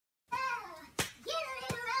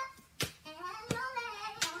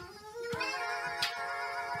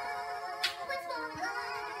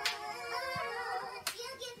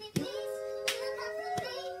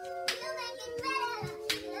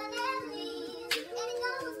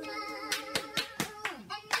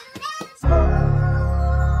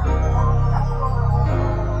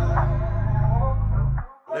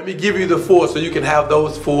Let me give you the 4 so you can have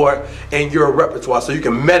those 4 in your repertoire so you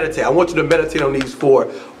can meditate. I want you to meditate on these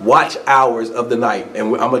 4 watch hours of the night.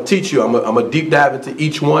 And I'm going to teach you. I'm going to deep dive into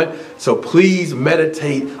each one. So please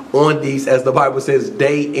meditate on these, as the Bible says,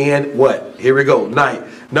 day and what? Here we go, night.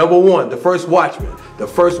 Number 1, the first watchman, the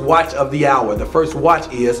first watch of the hour. The first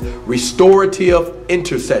watch is restorative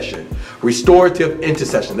intercession. Restorative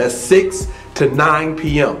intercession. That's 6 to 9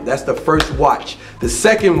 p.m. That's the first watch. The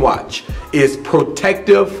second watch is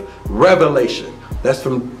protective revelation. That's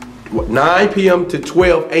from 9 p.m. to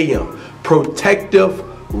 12 a.m.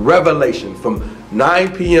 Protective revelation from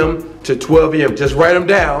 9 p.m. to 12 a.m. Just write them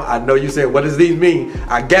down. I know you say, what does these mean?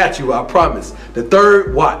 I got you, I promise. The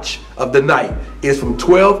third watch of the night is from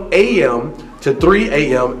 12 a.m. to 3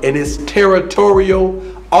 a.m. and it's territorial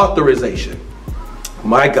authorization.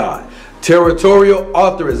 My God. Territorial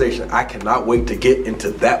authorization. I cannot wait to get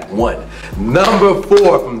into that one. Number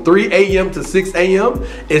 4, from 3 a.m. to 6 a.m.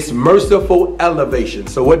 is merciful elevation.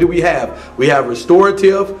 So what do we have? We have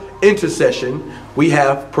restorative intercession. We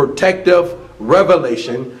have protective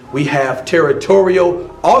revelation. We have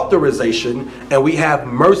territorial authorization. And we have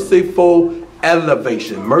merciful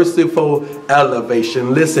elevation. Merciful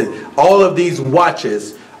elevation. Listen, all of these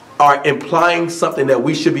watches are implying something that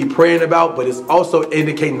we should be praying about, but it's also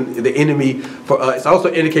indicating the enemy it's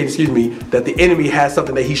also indicating, excuse me, that the enemy has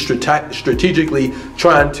something that he's strategically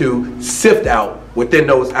trying to sift out within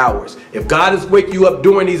those hours. If God is waking you up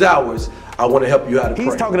during these hours, I want to help you out to pray.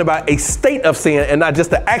 He's talking about a state of sin and not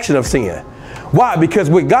just the action of sin. Why? Because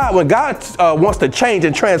when God wants to change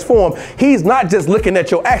and transform, he's not just looking at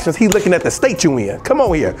your actions, he's looking at the state you in. Come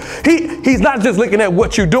on here. He's not just looking at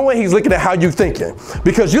what you're doing, he's looking at how you're thinking.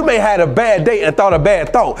 Because you may have had a bad day and thought a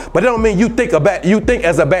bad thought, but it don't mean you think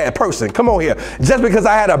as a bad person. Come on here. Just because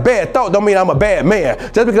I had a bad thought don't mean I'm a bad man.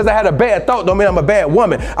 Just because I had a bad thought don't mean I'm a bad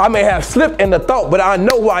woman. I may have slipped in the thought, but I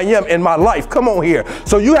know who I am in my life. Come on here.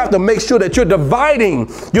 So you have to make sure that you're dividing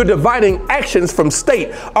actions from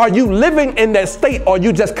state. Are you living in that state, or are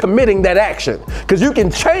you just committing that action? Because you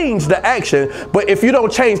can change the action, but if you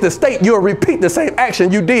don't change the state, you'll repeat the same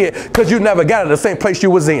action you did because you never got to the same place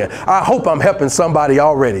you was in. I hope I'm helping somebody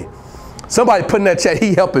already. Somebody put in that chat,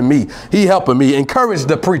 he helping me. He helping me. Encourage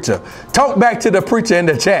the preacher. Talk back to the preacher in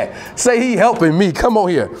the chat. Say he helping me. Come on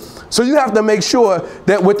here. So you have to make sure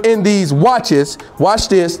that within these watches, watch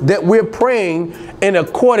this, that we're praying in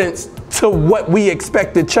accordance to what we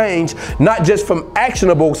expect to change, not just from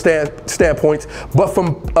actionable standpoints, but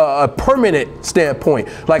from a permanent standpoint.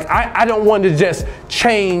 Like I don't want to just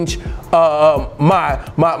change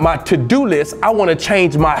my to-do list. I want to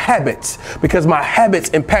change my habits, because my habits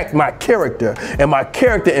impact my character, and my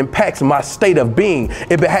character impacts my state of being.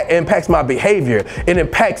 It impacts my behavior. It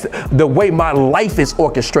impacts the way my life is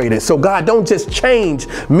orchestrated. So God, don't just change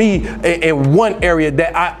me in one area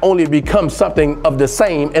that I only become something of the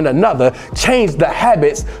same in another. Change the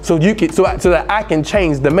habits so that I can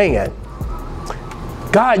change the man.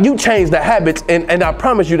 God, you change the habits, and I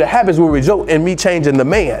promise you the habits will result in me changing the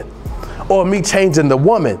man or me changing the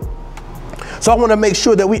woman. So I want to make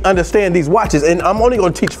sure that we understand these watches, and I'm only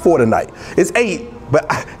going to teach 4 tonight. It's 8, but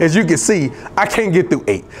as you can see, I can't get through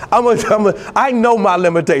 8. I know my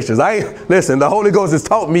limitations. Listen, the Holy Ghost has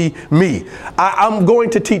taught me. I'm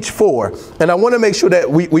going to teach 4, and I want to make sure that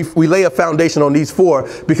we lay a foundation on these 4,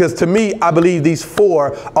 because to me, I believe these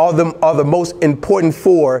 4 are the most important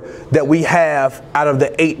 4 that we have out of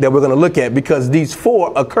the 8 that we're going to look at, because these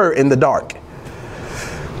 4 occur in the dark.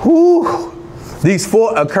 Whew. These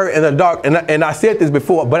 4 occur in the dark, and I said this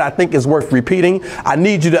before, but I think it's worth repeating. I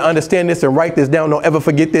need you to understand this and write this down. Don't ever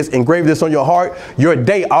forget this. Engrave this on your heart. Your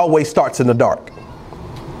day always starts in the dark.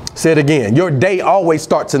 Say it again. Your day always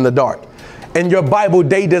starts in the dark. And your Bible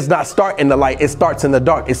day does not start in the light. It starts in the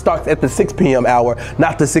dark. It starts at the 6 p.m. hour,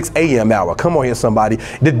 not the 6 a.m. hour. Come on here, somebody.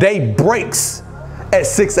 The day breaks at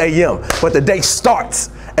 6 a.m., but the day starts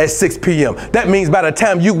at 6 p.m. That means by the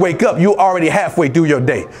time you wake up, you're already halfway through your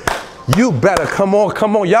day. You better come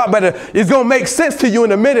on. Y'all better. It's going to make sense to you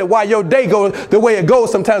in a minute why your day goes the way it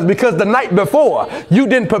goes sometimes, because the night before you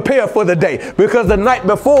didn't prepare for the day, because the night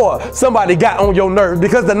before somebody got on your nerves,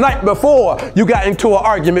 because the night before you got into an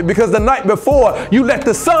argument, because the night before you let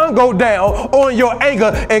the sun go down on your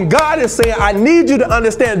anger. And God is saying, I need you to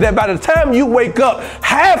understand that by the time you wake up,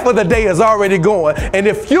 half of the day is already gone. And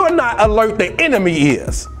if you're not alert, the enemy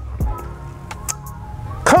is.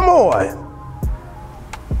 Come on.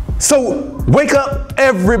 So wake up,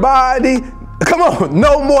 everybody. Come on,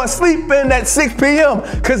 no more sleeping at 6 p.m.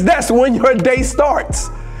 because that's when your day starts.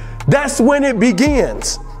 That's when it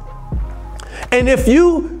begins. And if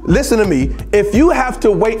you, listen to me, if you have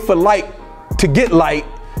to wait for light to get light,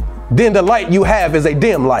 then the light you have is a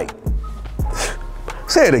dim light.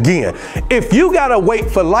 Say it again. If you gotta wait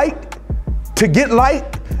for light to get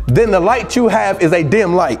light, then the light you have is a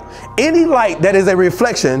dim light. Any light that is a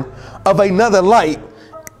reflection of another light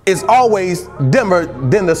is always dimmer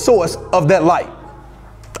than the source of that light.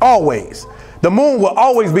 Always. The moon will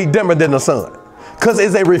always be dimmer than the sun because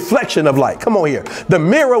it's a reflection of light. Come on here. The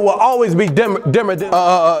mirror will always be dimmer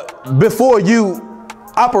than, before you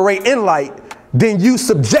operate in light, then you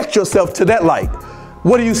subject yourself to that light.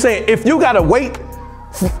 What are you saying? If you got to wait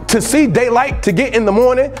to see daylight to get in the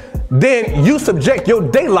morning, then you subject your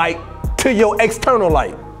daylight to your external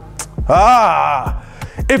light.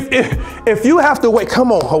 If you have to wait,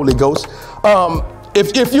 come on, Holy Ghost.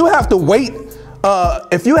 If you have to wait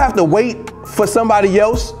for somebody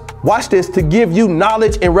else, watch this, to give you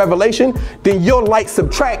knowledge and revelation, then your light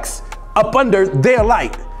subtracts up under their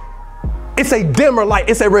light. It's a dimmer light.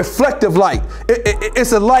 It's a reflective light.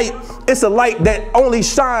 It's a light that only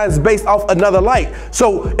shines based off another light.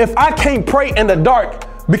 So if I can't pray in the dark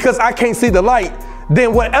because I can't see the light,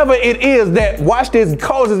 then whatever it is that, watch this,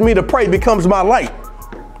 causes me to pray becomes my light.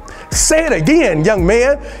 Say it again, young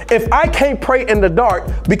man. If I can't pray in the dark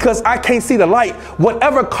because I can't see the light,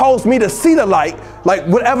 whatever caused me to see the light, like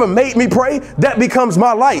whatever made me pray, that becomes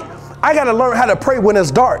my light. I got to learn how to pray when it's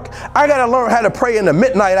dark. I got to learn how to pray in the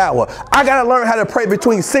midnight hour. I got to learn how to pray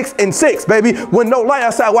between 6 and 6, baby, when no light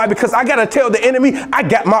outside. Why? Because I got to tell the enemy I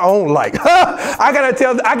got my own light. I got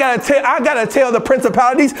to tell the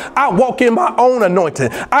principalities I walk in my own anointing.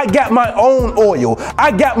 I got my own oil. I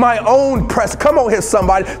got my own press. Come on here,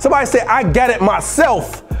 somebody. Somebody say, I got it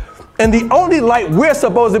myself. And the only light we're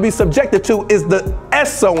supposed to be subjected to is the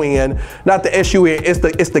S-O-N, not the S-U-N. It's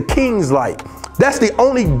the King's light. That's the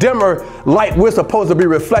only dimmer light we're supposed to be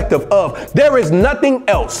reflective of. There is nothing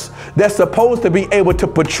else that's supposed to be able to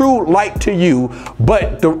protrude light to you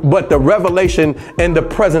but the revelation and the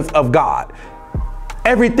presence of God.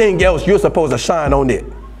 Everything else you're supposed to shine on it.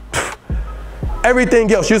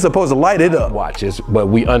 Everything else, you're supposed to light it up. Watches, but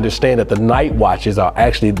we understand that the night watches are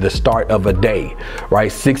actually the start of a day,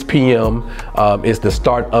 right? 6 p.m. Is the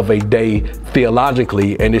start of a day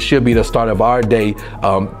theologically, and it should be the start of our day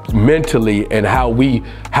mentally, and how we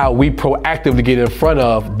proactively get in front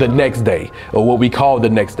of the next day, or what we call the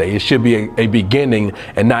next day. It should be a beginning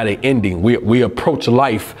and not an ending. We approach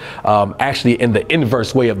life actually in the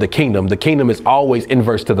inverse way of the kingdom. The kingdom is always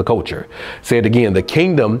inverse to the culture. Say it again. The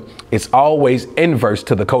kingdom is always inverse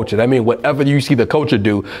to the culture. That means whatever you see the culture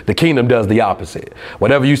do, the kingdom does the opposite.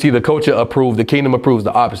 Whatever you see the culture approve, the kingdom approves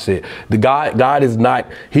the opposite. The God is not,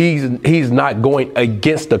 he's not going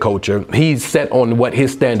against the culture. He's set on what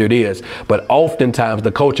his standard is. But oftentimes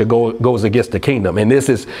the culture goes against the kingdom. And this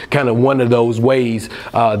is kind of one of those ways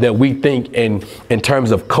that we think in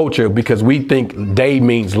terms of culture, because we think day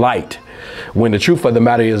means light. When the truth of the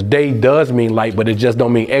matter is, day does mean light, but it just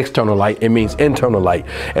don't mean external light. It means internal light.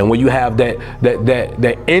 And when you have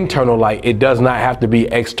that internal light, it does not have to be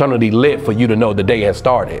externally lit for you to know the day has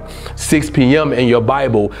started. 6 p.m. in your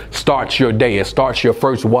Bible starts your day. It starts your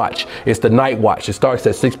first watch. It's the night watch. It starts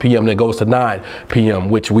at 6 p.m. and it goes to 9 p.m.,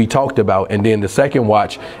 which we talked about. And then the second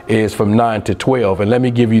watch is from 9 to 12. And let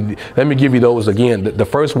me give you those again. The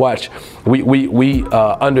first watch, we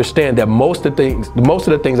understand that most of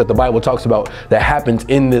the things that the Bible talks about that happens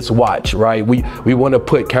in this watch, right? We want to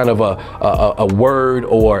put kind of a word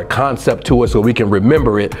or concept to it so we can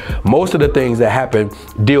remember it. Most of the things that happen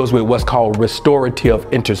deals with what's called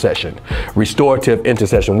restorative intercession. Restorative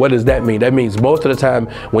intercession. What does that mean? That means most of the time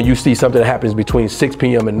when you see something that happens between 6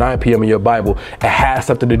 p.m. and 9 p.m. in your Bible, it has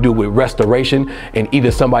something to do with restoration, and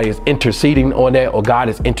either somebody is interceding on that or God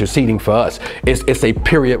is interceding for us. It's a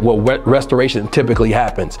period where restoration typically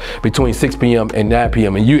happens between 6 p.m. and 9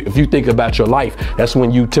 p.m. And if you think about your life, that's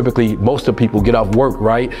when you typically, most of people get off work,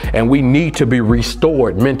 right? And we need to be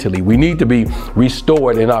restored mentally. We need to be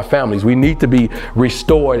restored in our families. We need to be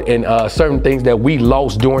restored in certain things that we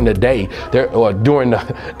lost during the day or during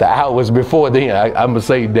the hours before then. I'm gonna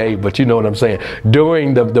say day, but you know what I'm saying.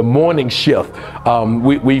 During the morning shift,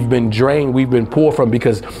 we've been drained, we've been poured from,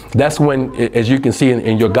 because that's when, as you can see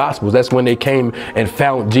in your Gospels, that's when they came and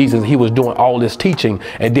found Jesus. He was doing all this teaching,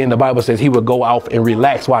 and then the Bible says he would go off and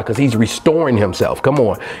relax. Why? Because he's restoring himself. Come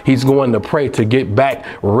on. He's going to pray to get back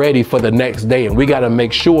ready for the next day. And we got to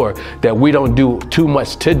make sure that we don't do too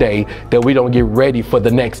much today, that we don't get ready for the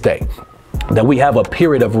next day. that we have a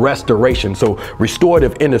period of restoration. So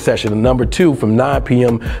restorative intercession. And number 2, from 9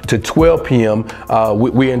 p.m. to 12 p.m.,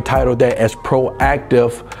 we entitled that as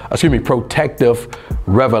protective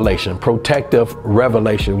revelation. Protective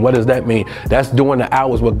revelation. What does that mean? That's during the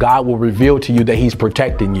hours where God will reveal to you that he's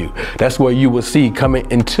protecting you. That's where you will see coming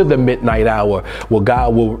into the midnight hour where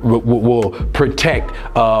God will protect,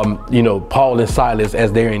 Paul and Silas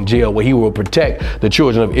as they're in jail, where he will protect the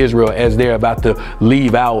children of Israel as they're about to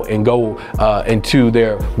leave out and go into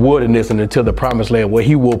their wilderness and into the promised land, where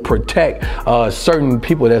he will protect certain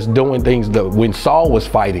people that's doing things that when Saul was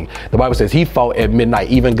fighting, the Bible says he fought at midnight.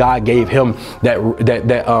 Even God gave him that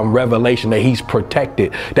revelation that he's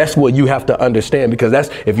protected. That's what you have to understand, because that's,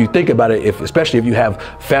 if you think about it, especially if you have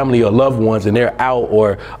family or loved ones and they're out,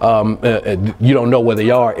 or you don't know where they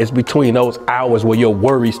are, it's between those hours where your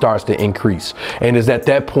worry starts to increase. And it's at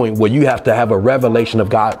that point where you have to have a revelation of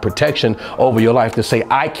God's protection over your life to say,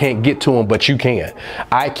 I can't get to them, but you can.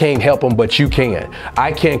 I can't help them, but you can.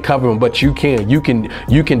 I can't cover them, but you can. You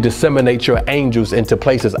can disseminate your angels into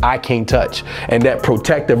places I can't touch. And that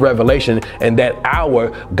protective revelation, and that hour,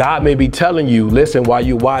 God may be telling you, listen, while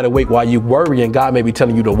you're wide awake, while you're worrying, God may be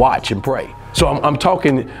telling you to watch and pray. So I'm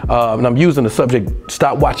talking, and I'm using the subject,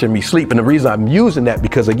 stop watching me sleep. And the reason I'm using that,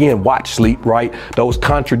 because again, watch, sleep, right? Those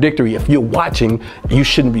contradictory. If you're watching, you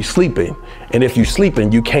shouldn't be sleeping. And if you're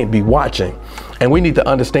sleeping, you can't be watching. And we need to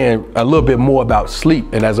understand a little bit more about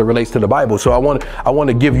sleep and as it relates to the Bible. So I want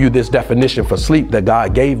to give you this definition for sleep that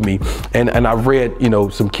God gave me. And I've read,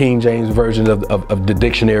 some King James versions of the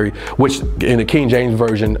dictionary, which in the King James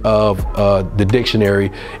version of the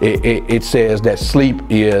dictionary, it says that sleep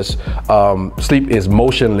is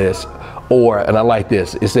motionless, and I like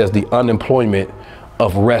this, it says the unemployment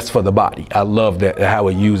of rest for the body. I love that, how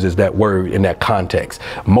it uses that word in that context.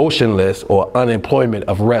 Motionless, or unemployment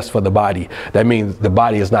of rest for the body. That means the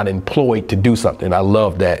body is not employed to do something. I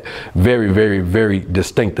love that. Very, very, very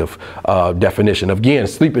distinctive definition. Again,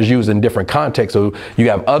 sleep is used in different contexts. So you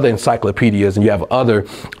have other encyclopedias and you have other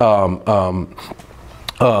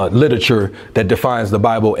literature that defines the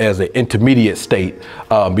Bible as an intermediate state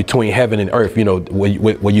between heaven and earth.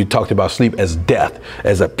 When you talked about sleep as death,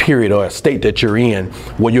 as a period or a state that you're in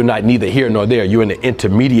where you're not neither here nor there. You're in an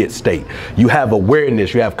intermediate state. You have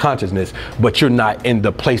awareness, you have consciousness, but you're not in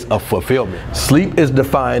the place of fulfillment. Sleep is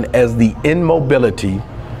defined as the immobility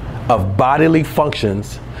of bodily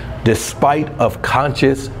functions despite of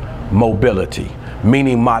conscious mobility,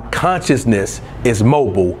 meaning my consciousness is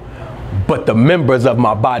mobile, but the members of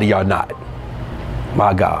my body are not.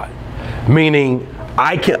 My God. Meaning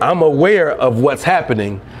I'm aware of what's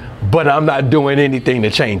happening, but I'm not doing anything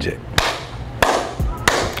to change it.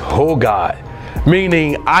 Oh God.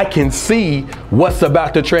 Meaning I can see what's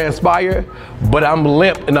about to transpire, but I'm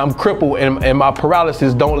limp and I'm crippled, and my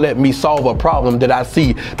paralysis don't let me solve a problem that I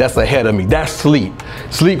see that's ahead of me. That's sleep.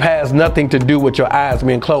 Sleep has nothing to do with your eyes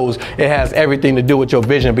being closed. It has everything to do with your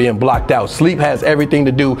vision being blocked out. Sleep has everything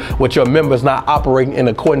to do with your members not operating in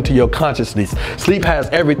according to your consciousness. Sleep has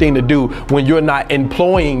everything to do when you're not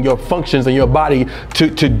employing your functions in your body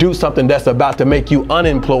to do something that's about to make you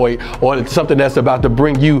unemployed, or something that's about to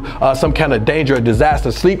bring you some kind of danger or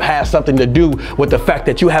disaster. Sleep has something to do with the fact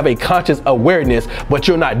that you have a conscious awareness, but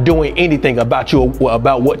you're not doing anything about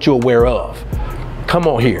what you're aware of. Come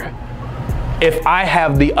on here. If I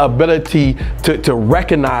have the ability to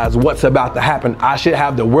recognize what's about to happen, I should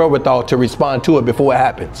have the wherewithal to respond to it before it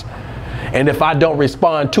happens. And if I don't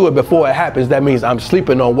respond to it before it happens, that means I'm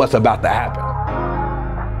sleeping on what's about to happen.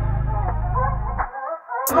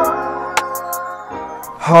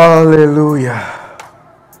 Hallelujah.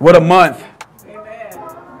 What a month.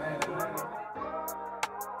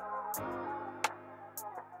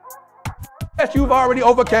 You've already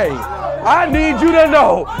overcame. I need you to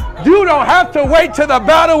know you don't have to wait till the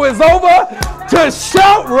battle is over to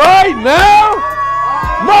shout right now.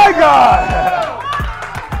 My God.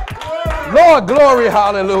 Lord, glory,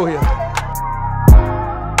 hallelujah.